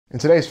In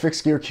today's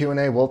Fixed Gear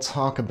Q&A, we'll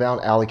talk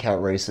about Alleycat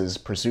races,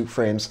 pursuit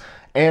frames,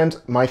 and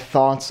my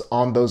thoughts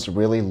on those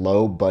really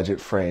low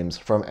budget frames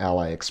from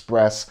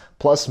AliExpress,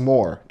 plus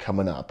more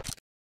coming up.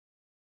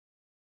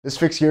 This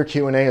Fixed Gear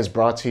Q&A is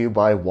brought to you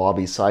by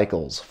Wabi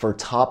Cycles. For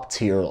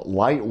top-tier,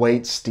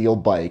 lightweight steel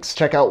bikes,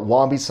 check out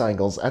Wabi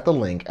Cycles at the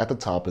link at the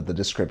top of the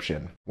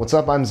description. What's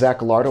up? I'm Zach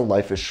Gallardo.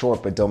 Life is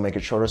short, but don't make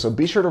it shorter, so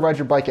be sure to ride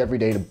your bike every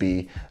day to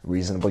be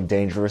reasonably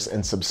dangerous,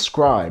 and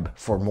subscribe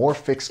for more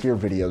Fixed Gear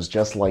videos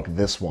just like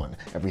this one,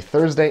 every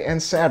Thursday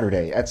and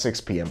Saturday at 6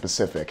 p.m.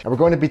 Pacific. And we're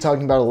going to be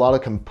talking about a lot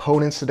of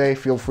components today.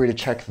 Feel free to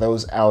check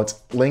those out,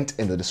 linked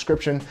in the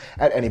description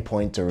at any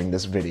point during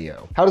this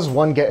video. How does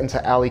one get into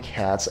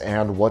Alleycats,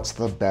 and what's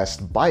the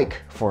best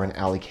bike for an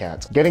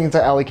Alleycat? Getting into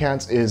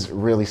Alleycats is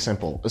really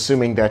simple.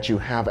 Assuming that you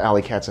have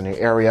Alleycats in your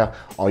area,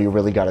 all you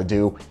really gotta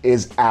do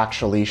is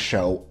actually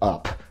show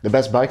up. The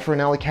best bike for an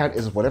Alleycat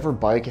is whatever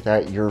bike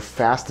that you're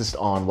fastest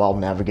on while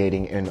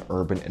navigating an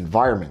urban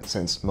environment,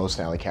 since most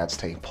Alleycats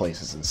take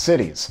places in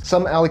cities.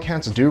 Some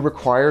Alleycats do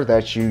require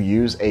that you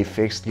use a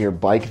fixed gear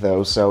bike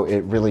though, so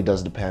it really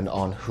does depend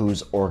on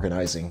who's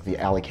organizing the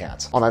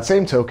Alleycats. On that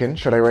same token,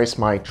 should I race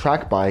my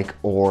track bike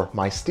or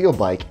my steel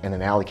bike in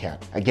an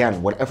Alleycat?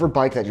 Again, whatever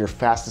bike that you're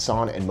fastest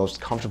on and most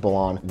comfortable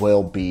on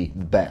will be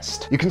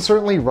best. You can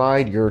certainly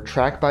ride your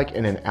track bike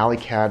in an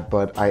Alleycat,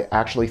 but I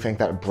actually think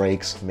that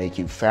brakes make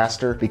you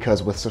faster,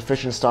 because with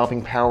sufficient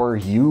stopping power,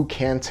 you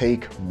can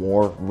take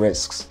more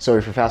risks. So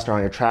if you're faster on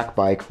your track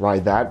bike,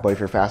 ride that, but if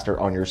you're faster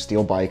on your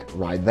steel bike,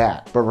 ride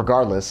that. But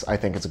regardless, I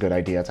think it's a good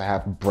idea to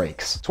have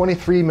brakes.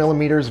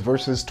 23mm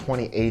versus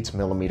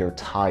 28mm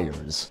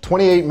tires.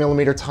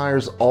 28mm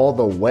tires all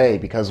the way,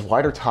 because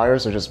wider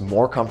tires are just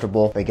more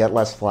comfortable, they get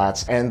less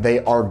flats, and they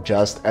are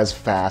just as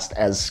fast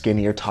as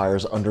skinnier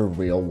tires under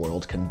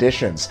real-world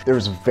conditions.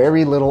 There's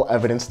very little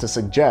evidence to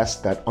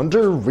suggest that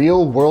under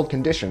real-world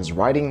conditions,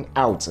 riding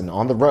out and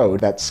on the road,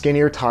 that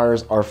skinnier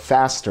tires are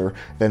faster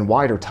than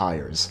wider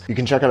tires. You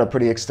can check out a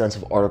pretty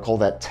extensive article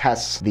that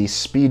tests the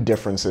speed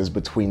differences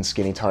between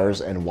skinny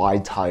tires and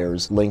wide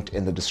tires, linked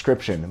in the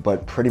description,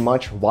 but pretty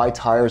much wide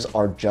tires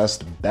are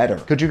just better.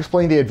 Could you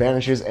explain the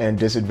advantages and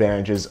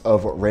disadvantages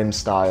of rim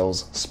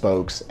styles,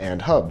 spokes,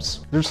 and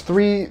hubs? There's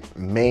three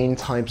main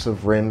types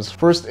of rims.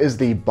 First is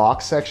the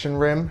box section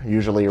rim,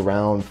 usually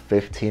around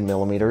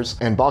 15mm,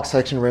 and box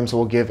section rims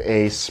will give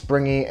a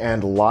springy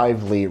and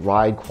lively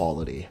ride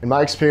quality. In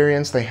my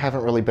experience, they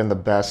haven't really been the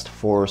best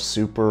for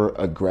super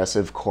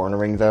aggressive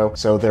cornering though,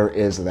 so there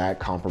is that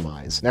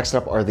compromise. Next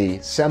up are the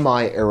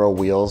semi-aero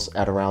wheels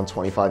at around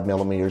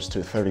 25mm to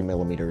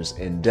 30mm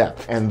in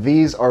depth, and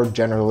these are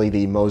generally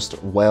the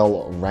most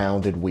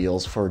well-rounded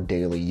wheels for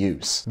daily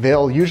use.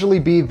 They'll usually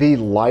be the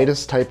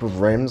lightest type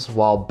of rims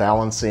while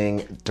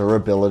balancing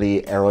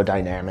durability,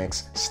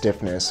 aerodynamics,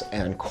 stiffness,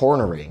 and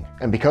cornering,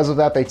 and because of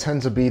that, they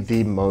tend to be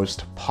the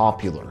most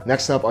popular.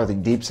 Next up are the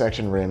deep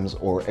section rims,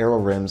 or aero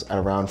rims, at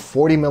around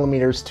 40mm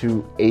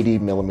to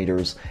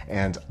 80mm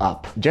and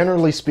up.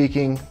 Generally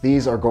speaking,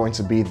 these are going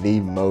to be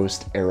the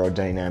most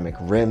aerodynamic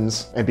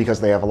rims, and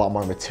because they have a lot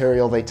more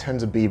material, they tend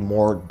to be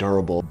more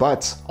durable,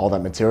 but all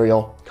that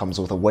material comes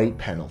with a weight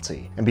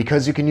penalty. And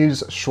because you can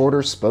use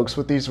shorter spokes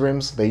with these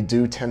rims, they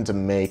do tend to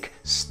make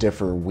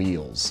stiffer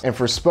wheels. And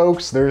for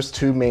spokes, there's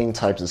two main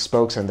types of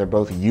spokes, and they're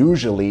both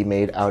usually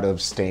made out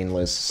of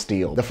stainless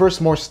steel. The first,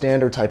 more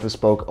standard type of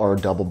spoke are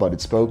double-butted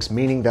spokes,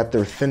 meaning that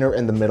they're thinner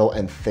in the middle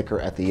and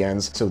thicker at the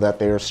ends, so that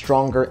they are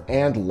stronger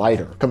and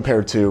lighter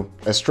compared to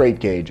a straight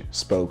gauge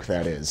spoke,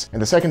 that is.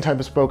 And the second type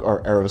of spoke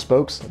are aero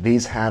spokes.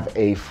 These have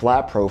a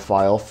flat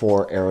profile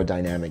for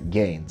aerodynamic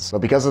gains, but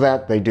because of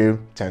that, they do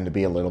tend to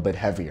be a little bit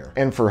heavier.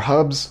 And for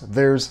hubs,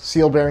 there's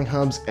seal bearing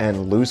hubs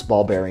and loose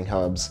ball bearing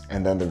hubs,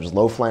 and then there's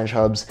low flange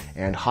hubs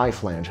and high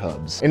flange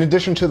hubs. In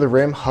addition to the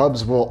rim,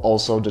 hubs will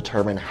also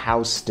determine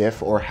how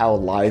stiff or how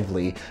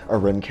lively a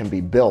rim can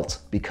be built,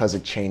 because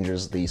it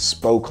changes the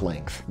spoke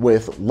length.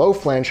 With low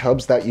flange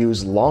hubs that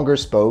use longer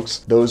spokes,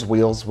 those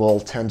wheels will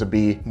tend to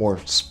be more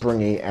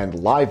springy and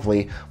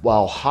lively,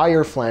 while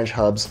higher flange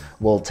hubs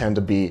will tend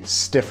to be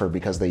stiffer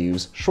because they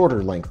use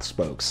shorter length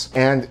spokes.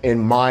 And in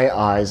my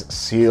eyes,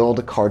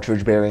 sealed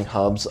cartridge bearing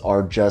hubs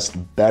are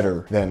just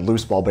better than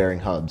loose ball bearing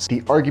hubs.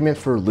 The argument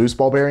for loose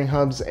ball bearing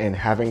hubs and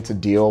having to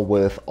deal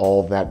with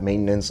all that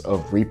maintenance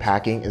of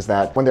repacking is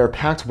that when they're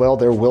packed well,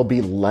 there will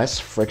be less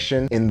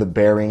friction in the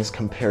bearings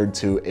compared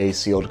to a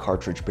sealed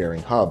cartridge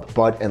bearing hub.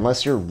 But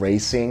unless you're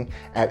racing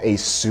at a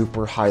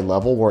super high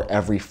level where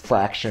every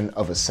fraction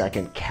of a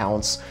second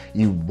counts,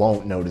 you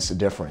won't notice a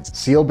difference.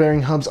 Seal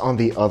bearing hubs, on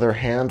the other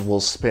hand,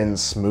 will spin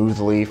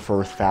smoothly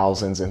for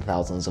thousands and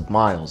thousands of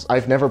miles.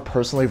 I've never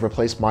personally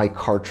replaced my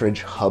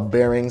cartridge hub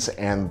bearings,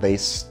 and they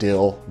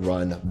still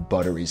run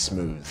buttery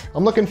smooth.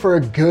 I'm looking for a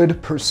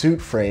good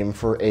pursuit frame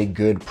for a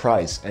good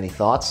price. Any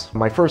thoughts?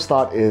 My first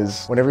thought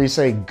is, whenever you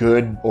say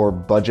good or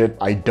budget,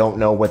 I don't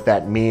know what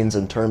that means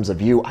in terms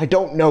of you. I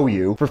don't know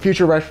you. For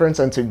future reference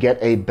and to get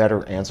a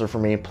better answer for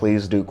me,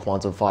 please do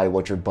quantify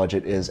what your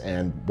budget is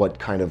and what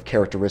kind of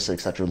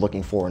characteristics that you're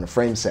looking for in a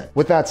frame set.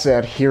 With that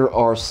said, here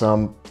are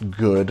some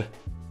good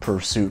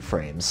pursuit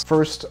frames.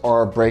 First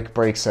are Break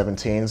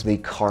 17s, the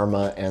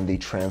Karma and the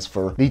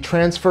Transfer. The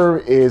Transfer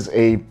is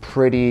a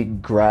pretty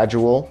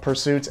gradual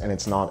pursuit and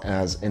it's not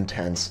as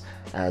intense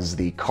as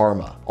the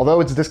Karma.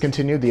 Although it's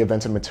discontinued, the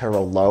Aventon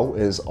Mataro Lo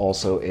is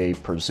also a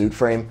pursuit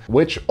frame,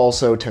 which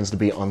also tends to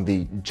be on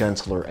the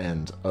gentler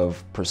end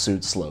of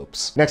pursuit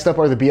slopes. Next up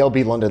are the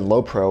BLB London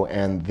Lo Pro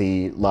and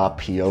the La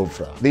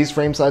Piovra. These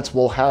frame sets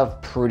will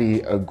have pretty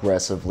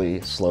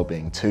aggressively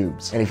sloping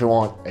tubes. And if you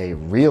want a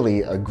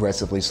really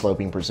aggressively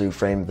sloping pursuit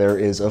frame, there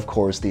is of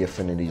course the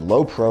Affinity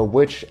Lo Pro,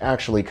 which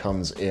actually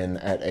comes in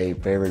at a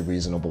very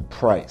reasonable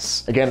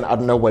price. Again, I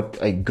don't know what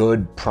a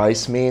good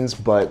price means,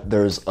 but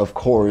there's of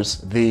course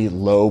the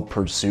low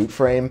pursuit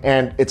frame,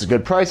 and it's a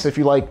good price if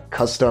you like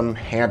custom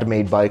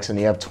handmade bikes and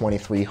you have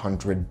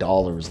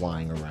 $2,300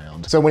 lying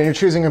around. So when you're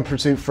choosing a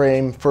pursuit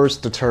frame,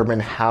 first determine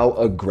how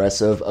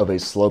aggressive of a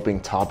sloping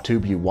top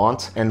tube you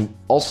want, and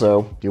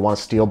also, do you want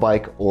a steel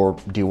bike or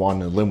do you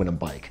want an aluminum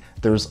bike?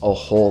 There's a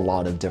whole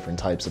lot of different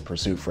types of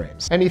pursuit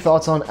frames. Any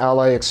thoughts on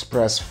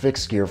AliExpress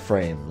fixed gear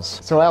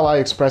frames? So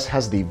AliExpress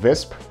has the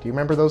Visp. Do you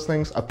remember those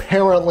things?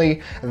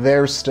 Apparently,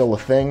 they're still a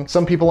thing.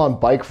 Some people on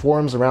bike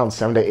forums around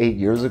 7 to 8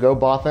 years ago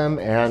bought them,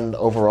 and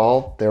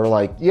overall, they were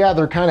like, yeah,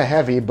 they're kind of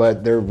heavy,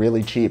 but they're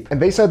really cheap.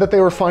 And they said that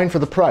they were fine for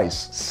the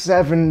price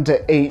 7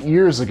 to 8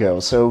 years ago,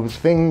 so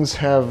things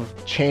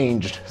have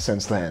changed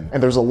since then.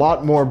 And there's a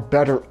lot more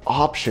better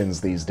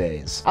options these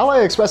days.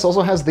 AliExpress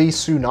also has the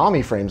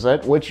Tsunami frame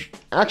set, which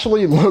actually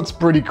looks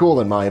pretty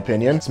cool in my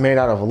opinion. It's made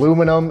out of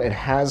aluminum, it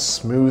has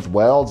smooth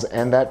welds,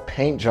 and that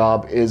paint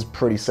job is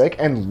pretty sick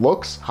and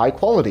looks high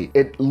quality.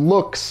 It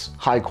looks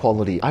high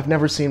quality. I've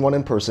never seen one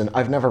in person.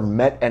 I've never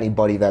met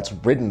anybody that's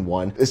ridden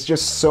one. It's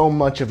just so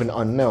much of an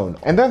unknown.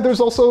 And then there's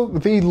also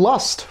the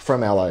Lust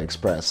from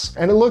AliExpress,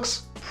 and it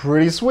looks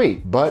pretty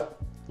sweet, but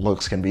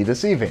looks can be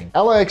deceiving.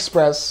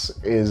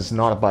 AliExpress is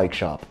not a bike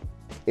shop.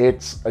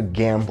 It's a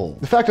gamble.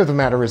 The fact of the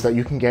matter is that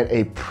you can get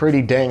a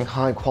pretty dang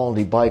high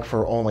quality bike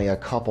for only a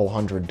couple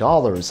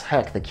 $100.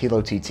 Heck, the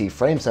Kilo TT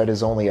frame set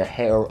is only a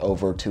hair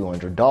over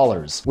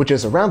 $200, which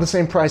is around the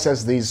same price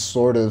as these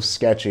sort of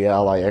sketchy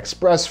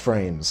AliExpress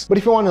frames. But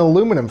if you want an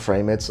aluminum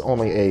frame, it's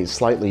only a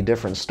slightly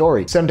different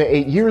story. 7 to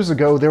 8 years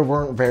ago, there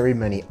weren't very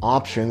many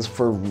options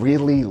for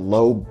really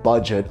low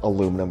budget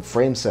aluminum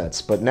frame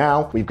sets, but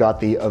now we've got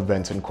the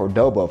Aventon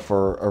Cordoba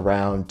for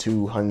around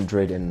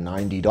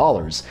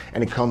 $290,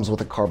 and it comes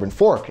with a carbon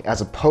fork, as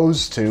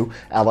opposed to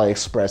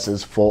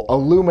AliExpress's full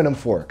aluminum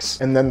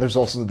forks. And then there's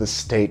also the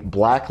State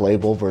Black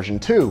Label version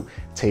 2,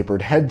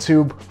 tapered head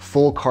tube,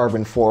 full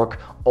carbon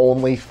fork,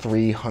 only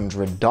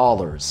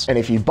 $300. And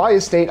if you buy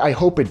a State, I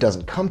hope it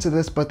doesn't come to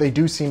this, but they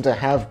do seem to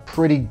have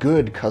pretty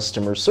good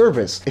customer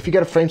service. If you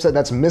get a frame set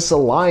that's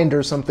misaligned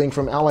or something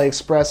from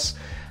AliExpress,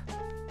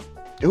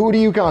 who do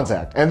you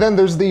contact? And then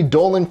there's the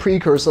Dolan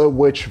Precursor,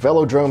 which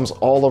velodromes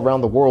all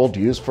around the world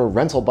use for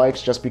rental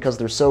bikes just because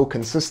they're so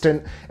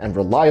consistent and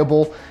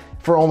reliable,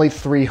 for only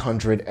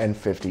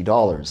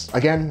 $350.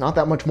 Again, not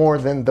that much more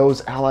than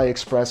those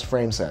AliExpress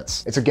frame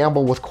sets. It's a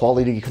gamble with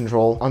quality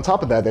control. On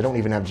top of that, they don't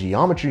even have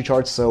geometry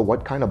charts, so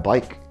what kind of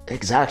bike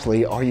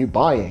exactly are you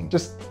buying?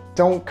 Just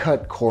don't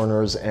cut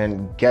corners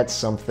and get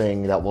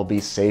something that will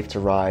be safe to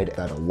ride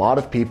that a lot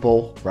of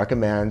people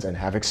recommend and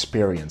have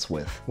experience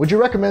with. Would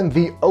you recommend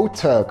the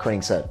OTA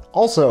Crankset,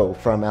 also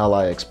from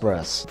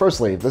AliExpress?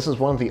 Firstly, this is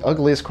one of the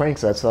ugliest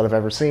cranksets that I've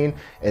ever seen.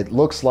 It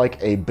looks like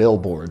a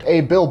billboard. A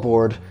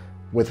billboard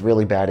with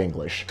really bad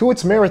English. To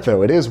its merit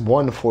though, it is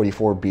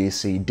 144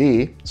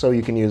 BCD, so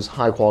you can use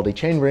high quality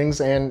chain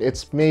rings, and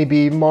it's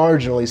maybe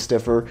marginally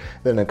stiffer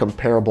than a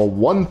comparable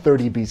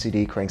 130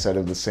 BCD crankset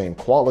of the same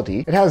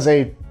quality. It has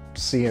a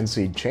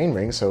CNC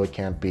chainring, so it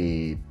can't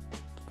be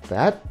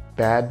that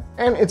bad.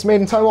 And it's made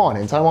in Taiwan,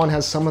 and Taiwan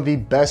has some of the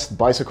best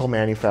bicycle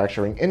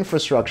manufacturing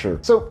infrastructure.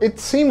 So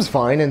it seems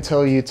fine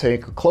until you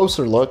take a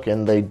closer look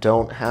and they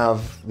don't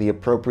have the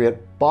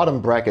appropriate bottom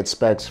bracket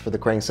specs for the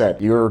crankset.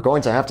 You're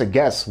going to have to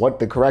guess what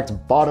the correct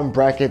bottom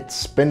bracket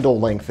spindle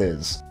length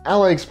is.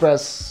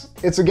 AliExpress,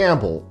 it's a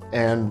gamble,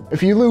 and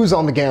if you lose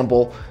on the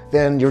gamble,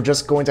 then you're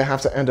just going to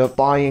have to end up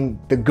buying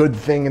the good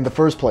thing in the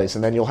first place,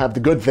 and then you'll have the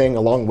good thing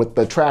along with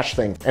the trash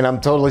thing. And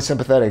I'm totally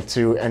sympathetic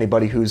to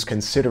anybody who's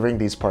considering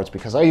these parts,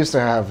 because I used to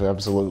have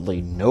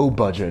absolutely no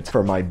budget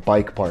for my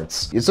bike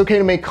parts. It's okay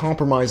to make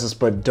compromises,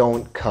 but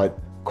don't cut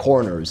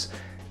corners.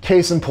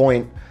 Case in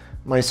point,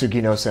 my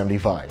Sugino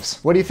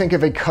 75s. What do you think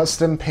of a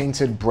custom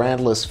painted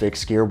brandless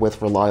fixed gear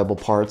with reliable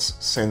parts,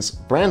 since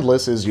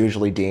brandless is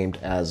usually deemed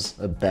as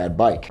a bad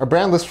bike? Are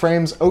brandless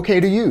frames okay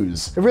to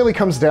use? It really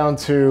comes down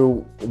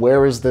to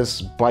where is this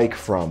bike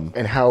from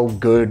and how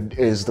good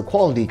is the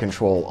quality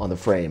control on the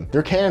frame.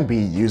 There can be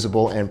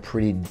usable and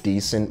pretty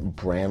decent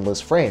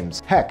brandless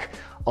frames. Heck,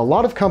 a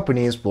lot of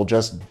companies will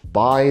just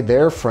buy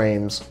their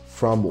frames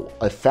from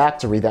a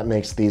factory that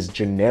makes these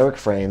generic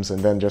frames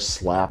and then just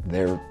slap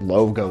their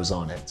logos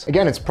on it.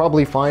 Again, it's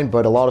probably fine,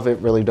 but a lot of it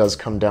really does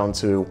come down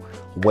to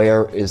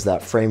where is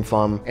that frame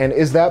from, and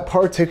is that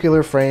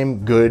particular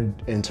frame good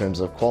in terms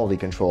of quality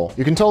control.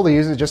 You can totally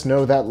use it, just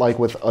know that like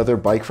with other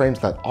bike frames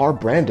that are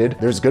branded,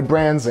 there's good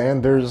brands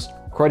and there's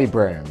cruddy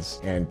brands,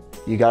 and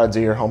you gotta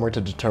do your homework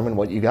to determine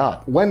what you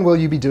got. When will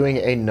you be doing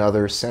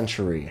another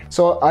Century?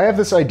 So I have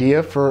this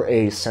idea for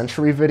a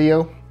Century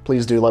video.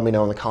 Please do let me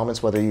know in the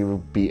comments whether you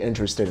would be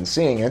interested in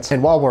seeing it.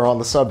 And while we're on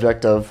the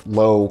subject of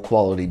low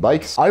quality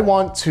bikes, I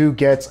want to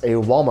get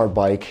a Walmart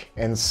bike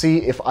and see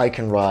if I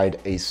can ride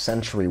a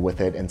Century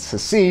with it and to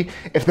see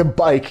if the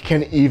bike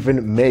can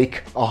even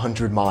make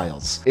 100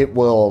 miles. It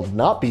will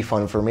not be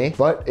fun for me,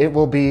 but it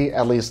will be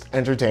at least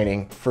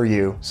entertaining for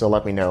you. So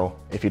let me know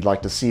if you'd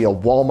like to see a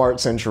Walmart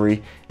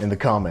Century in the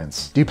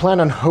comments. Do you plan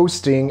on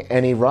hosting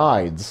any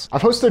rides?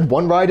 I've hosted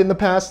one ride in the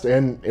past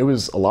and it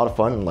was a lot of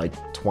fun, like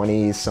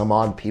 20 some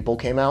odd people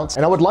came out.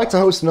 And I would like to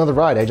host another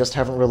ride, I just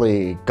haven't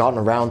really gotten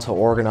around to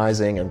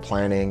organizing and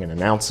planning and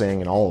announcing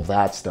and all of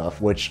that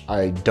stuff, which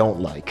I don't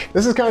like.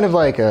 This is kind of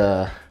like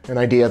an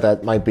idea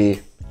that might be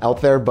out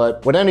there,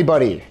 but would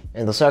anybody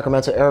in the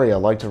Sacramento area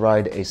like to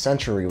ride a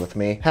Century with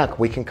me? Heck,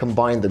 we can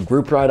combine the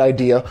group ride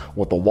idea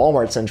with the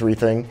Walmart Century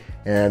thing,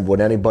 and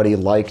would anybody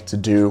like to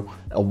do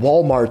a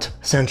Walmart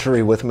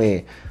Century with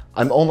me?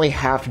 I'm only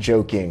half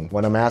joking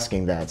when I'm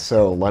asking that,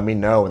 so let me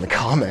know in the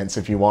comments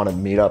if you want to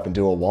meet up and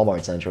do a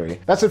Walmart Century.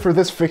 That's it for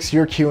this Fix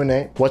Your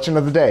Q&A. Question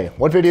of the day: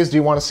 what videos do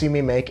you want to see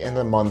me make in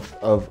the month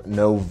of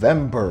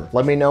November?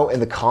 Let me know in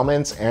the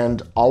comments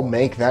and I'll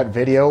make that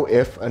video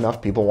if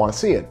enough people want to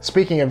see it.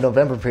 Speaking of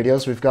November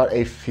videos, we've got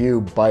a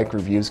few bike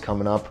reviews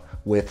coming up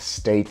with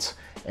State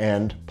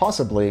and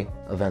possibly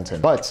Aventon.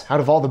 But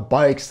out of all the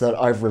bikes that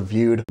I've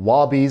reviewed,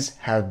 Wabis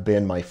have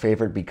been my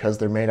favorite because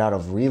they're made out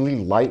of really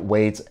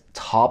lightweight,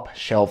 top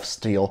shelf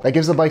steel that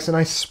gives the bikes a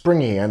nice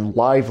springy and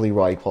lively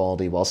ride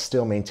quality while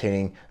still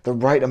maintaining the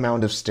right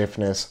amount of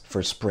stiffness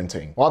for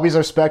sprinting. Wabis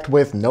are spec'd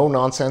with no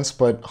nonsense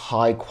but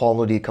high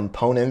quality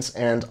components,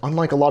 and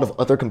unlike a lot of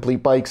other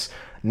complete bikes,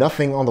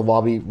 nothing on the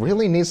Wabi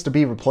really needs to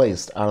be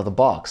replaced out of the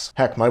box.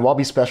 Heck, my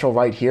Wabi Special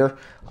right here,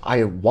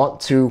 I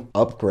want to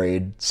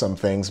upgrade some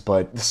things,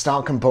 but the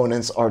stock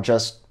components are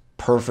just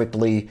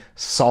perfectly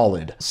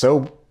solid.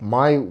 So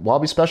my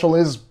Wabi Special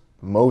is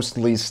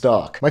mostly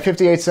stock. My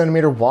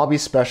 58cm Wabi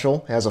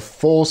Special has a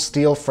full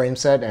steel frame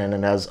set and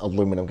it has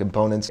aluminum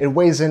components. It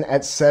weighs in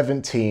at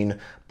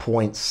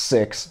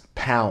 17.6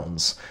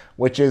 pounds,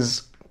 which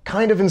is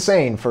kind of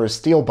insane for a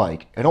steel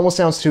bike. It almost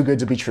sounds too good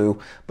to be true,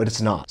 but it's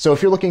not. So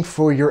if you're looking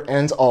for your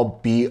end-all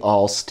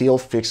be-all steel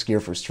fixed gear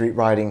for street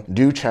riding,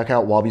 do check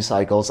out Wabi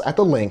Cycles at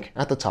the link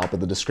at the top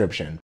of the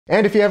description.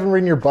 And if you haven't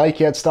ridden your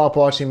bike yet, stop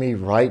watching me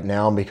right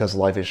now because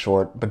life is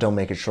short, but don't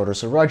make it shorter.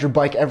 So ride your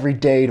bike every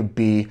day to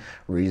be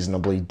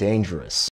reasonably dangerous.